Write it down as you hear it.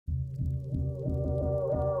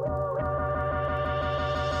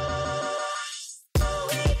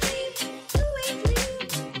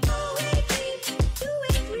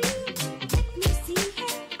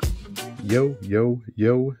Yo, yo,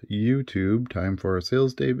 yo, YouTube. Time for a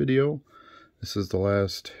sales day video. This is the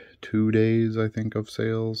last 2 days, I think, of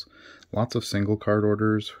sales. Lots of single card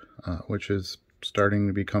orders, which is starting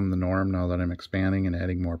to become the norm now that I'm expanding and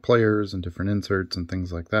adding more players and different inserts and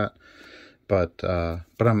things like that. But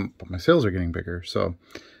my sales are getting bigger, so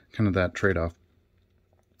kind of that trade-off.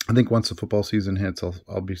 I think once the football season hits,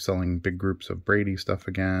 I'll be selling big groups of Brady stuff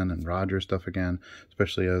again and Roger stuff again,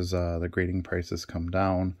 especially as the grading prices come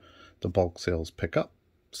down, the bulk sales pick up.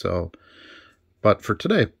 So, but for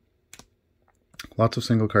today, lots of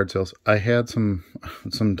single card sales. I had some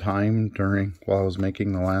time while I was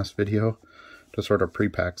making the last video to sort of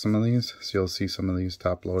pre-pack some of these. So you'll see some of these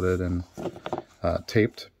top loaded and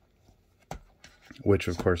taped, which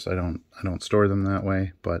of course I don't store them that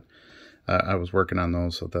way, but I was working on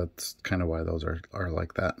those, so that's kind of why those are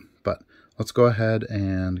like that. But let's go ahead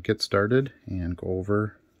and get started and go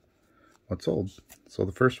over what's sold. So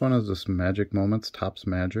the first one is this Magic Moments Topps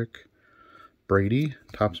Magic Brady.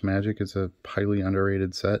 Topps Magic is a highly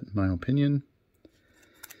underrated set, in my opinion.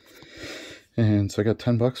 And so I got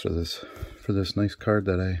 $10 for this nice card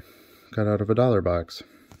that I got out of a $1 box.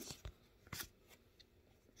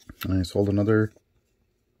 And I sold another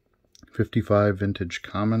 55 Vintage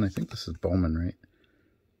Common. I think this is Bowman, right?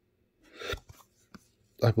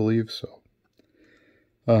 I believe so.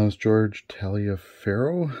 It's George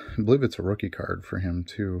Taliaferro. I believe it's a rookie card for him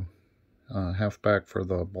too. Halfback for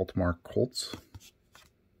the Baltimore Colts.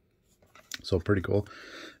 So pretty cool.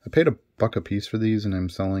 I paid $1 a piece for these, and I'm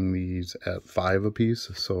selling these at $5 a piece.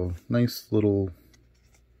 So nice little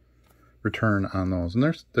return on those,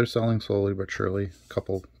 and they're selling slowly but surely,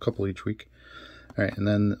 couple each week. All right, and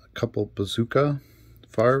then a couple Bazooka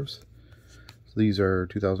Favres. So these are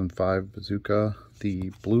 2005 Bazooka,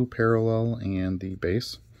 the blue parallel and the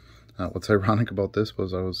base. What's ironic about this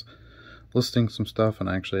was I was listing some stuff, and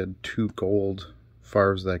I actually had 2 gold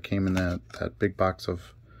Favres that came in that big box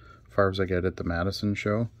of Favres I get at the Madison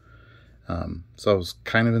show. So I was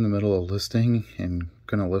kind of in the middle of listing and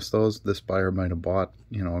gonna list those. This buyer might have bought,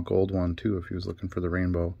 a gold one too if he was looking for the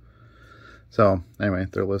rainbow. So anyway,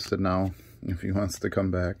 they're listed now if he wants to come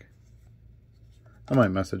back. I might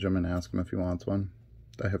message him and ask him if he wants one.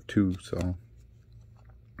 I have 2, so.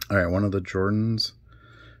 All right, one of the Jordans,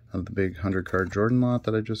 the big 100 card Jordan lot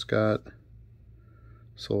that I just got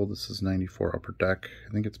sold. This is 94 Upper Deck.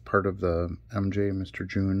 I think it's part of the MJ Mr.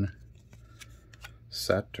 June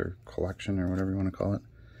set or collection or whatever you want to call it.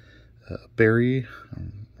 Barry,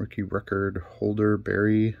 rookie record holder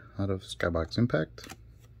Barry out of Skybox Impact.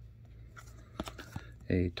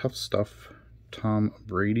 A Tough Stuff Tom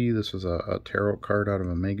Brady. This was a tarot card out of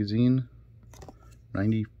a magazine.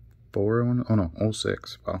 94, oh no,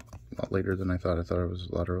 06. Wow, a lot later than I thought. I thought it was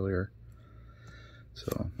a lot earlier.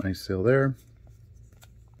 So, nice sale there.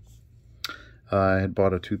 I had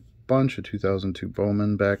bought a bunch of 2002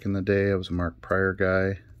 Bowman back in the day. I was a Mark Pryor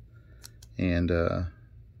guy. And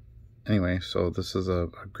anyway, so this is a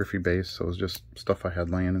Griffey base. So it was just stuff I had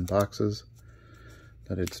laying in boxes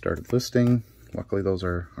that I'd started listing. Luckily, those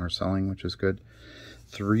are selling, which is good.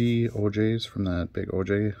 3 OJs from that big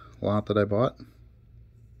OJ lot that I bought.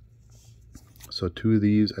 So 2 of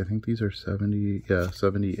these, I think these are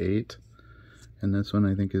 78. And this one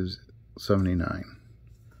I think is 79.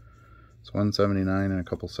 So 179 and a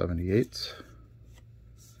couple 78s.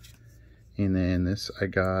 And then this I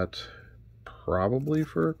got probably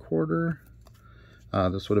for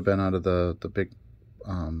 $0.25. This would have been out of the big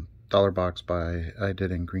 $1 box buy I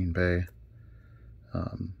did in Green Bay.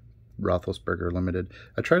 Roethlisberger Limited.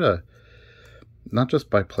 I try to not just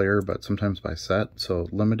by player, but sometimes by set. So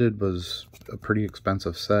Limited was a pretty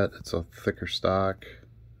expensive set. It's a thicker stock,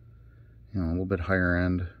 a little bit higher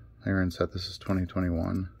end set. This is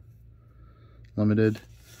 2021 Limited,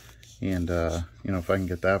 and if I can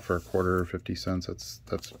get that for $0.25 or 50 cents,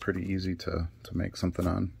 that's pretty easy to make something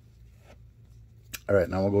on. All right,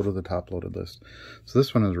 now we'll go to the top loaded list. So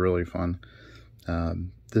this one is really fun.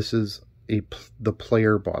 This is the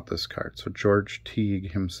player bought this card. So George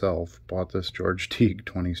Teague himself bought this George Teague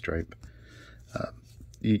 20 stripe.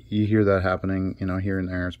 You hear that happening, here and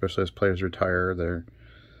there, especially as players retire. They're,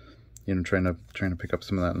 trying to pick up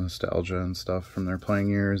some of that nostalgia and stuff from their playing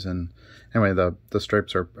years. And anyway, the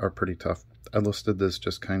stripes are pretty tough. I listed this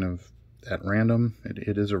just kind of at random.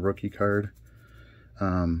 It is a rookie card.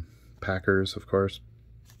 Packers, of course.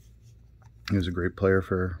 He was a great player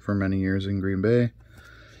for many years in Green Bay.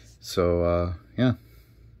 So, yeah.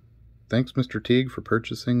 Thanks, Mr. Teague, for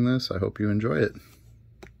purchasing this. I hope you enjoy it.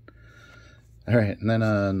 All right, and then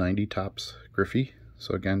 90 Topps Griffey.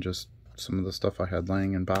 So again, just some of the stuff I had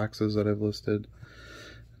laying in boxes that I've listed.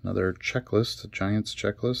 Another checklist, a Giants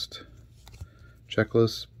checklist.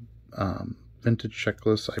 checklists. Vintage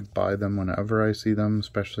checklists, I buy them whenever I see them,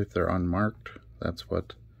 especially if they're unmarked. That's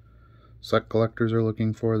what set collectors are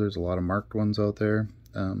looking for. There's a lot of marked ones out there.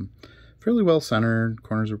 Fairly well centered.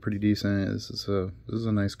 Corners are pretty decent. This is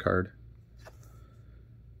a nice card.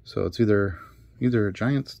 So it's either a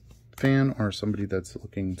Giants fan or somebody that's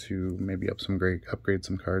looking to maybe upgrade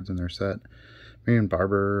some cards in their set. Marion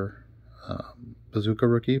Barber Bazooka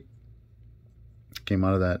rookie. Came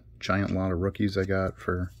out of that giant lot of rookies I got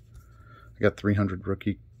 300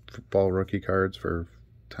 football rookie cards for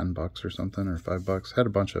 $10 or something, or $5. Had a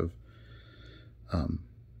bunch of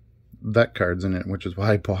vet cards in it, which is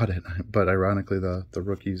why I bought it. But ironically, the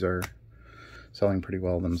rookies are selling pretty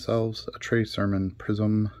well themselves. A Trey Sermon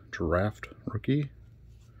Prism Draft rookie.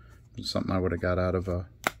 Something I would have got out of a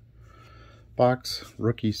box.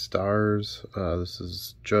 Rookie Stars. This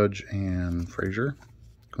is Judge and Frazier.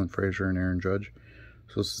 Clint Frazier and Aaron Judge.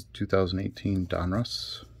 So this is 2018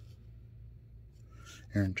 Donruss.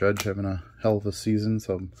 Aaron Judge having a hell of a season,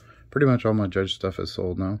 so pretty much all my Judge stuff is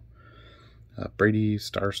sold now. Brady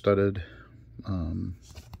Star-Studded. I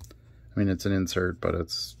mean, it's an insert, but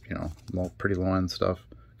it's, you know, pretty low-end stuff.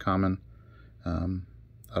 Common.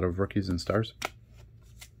 Out of Rookies and Stars.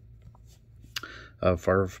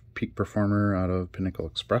 Favre Peak Performer out of Pinnacle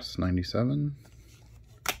Express, 97.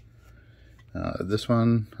 This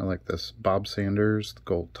one, I like this. Bob Sanders,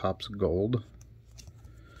 Gold Topps Gold.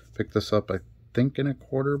 Picked this up, I think, in a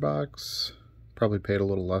quarter box. Probably paid a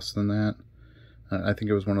little less than that. I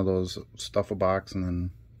think it was one of those stuff a box and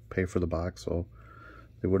then pay for the box. So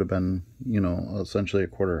it would have been, you know, essentially a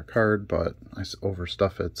quarter a card, but I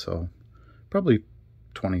overstuff it. So probably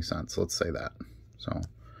 20 cents, let's say that. So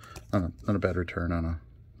not a bad return on a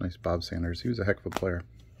nice Bob Sanders. He was a heck of a player.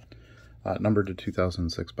 Numbered to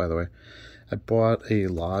 2006, by the way. I bought a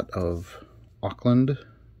lot of Auckland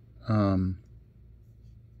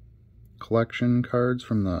collection cards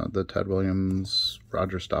from the Ted Williams,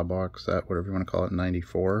 Roger Staubach set, whatever you want to call it,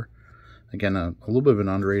 94. Again, a little bit of an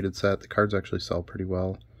underrated set. The cards actually sell pretty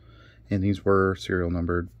well. And these were serial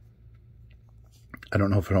numbered. I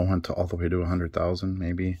don't know if it all went all the way to 100,000,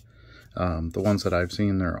 maybe. The ones that I've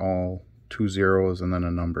seen, they're all 2 zeros and then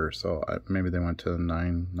a number. So maybe they went to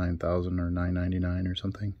 9,000 or 999 or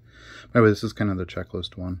something. Anyway, this is kind of the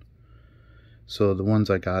checklist one. So the ones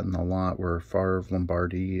I got in the lot were Favre,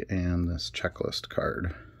 Lombardi, and this checklist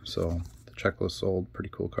card. So the checklist sold. Pretty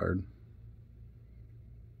cool card.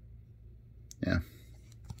 Yeah.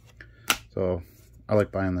 So I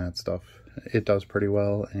like buying that stuff. It does pretty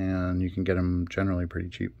well, and you can get them generally pretty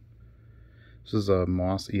cheap. This is a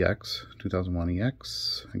Moss EX, 2001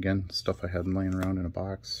 EX. Again, stuff I had laying around in a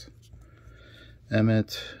box.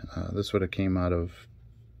 Emmett. This would have came out of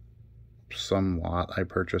some lot I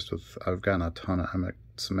purchased with. I've gotten a ton of Emmett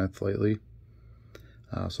Smith lately.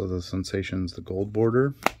 So the Sensations, the gold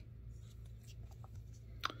border.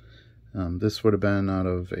 This would have been out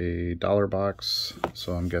of a $1 box,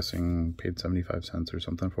 so I'm guessing paid 75 cents or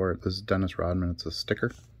something for it. This is Dennis Rodman. It's a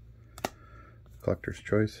sticker. Collector's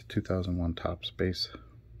Choice, 2001 Topps base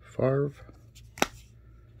Favre.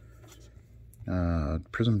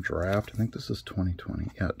 Prism Draft. I think this is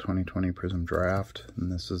 2020. Yeah, 2020 Prism Draft.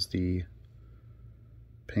 And this is the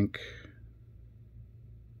pink,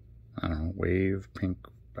 I don't know, wave, pink,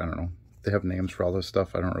 I don't know. They have names for all this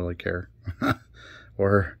stuff. I don't really care.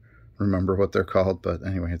 Or remember what they're called, but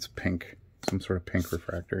anyway, it's pink. Some sort of pink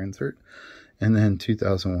refractor insert. And then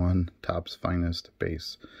 2001 Topps Finest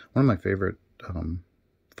base. One of my favorite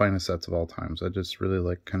finest sets of all times. I just really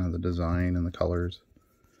like kind of the design and the colors.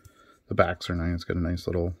 The backs are nice. It's got a nice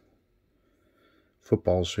little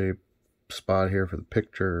football shape spot here for the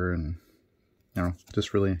picture, and you know,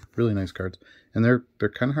 just really nice cards. And they're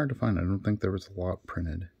kind of hard to find. I don't think there was a lot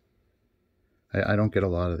printed. I don't get a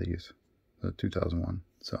lot of these, the 2001.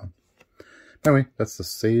 So anyway, that's the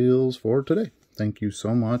sales for today. Thank you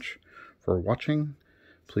so much for watching.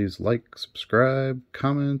 Please like, subscribe,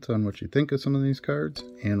 comment on what you think of some of these cards,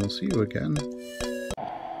 and we'll see you again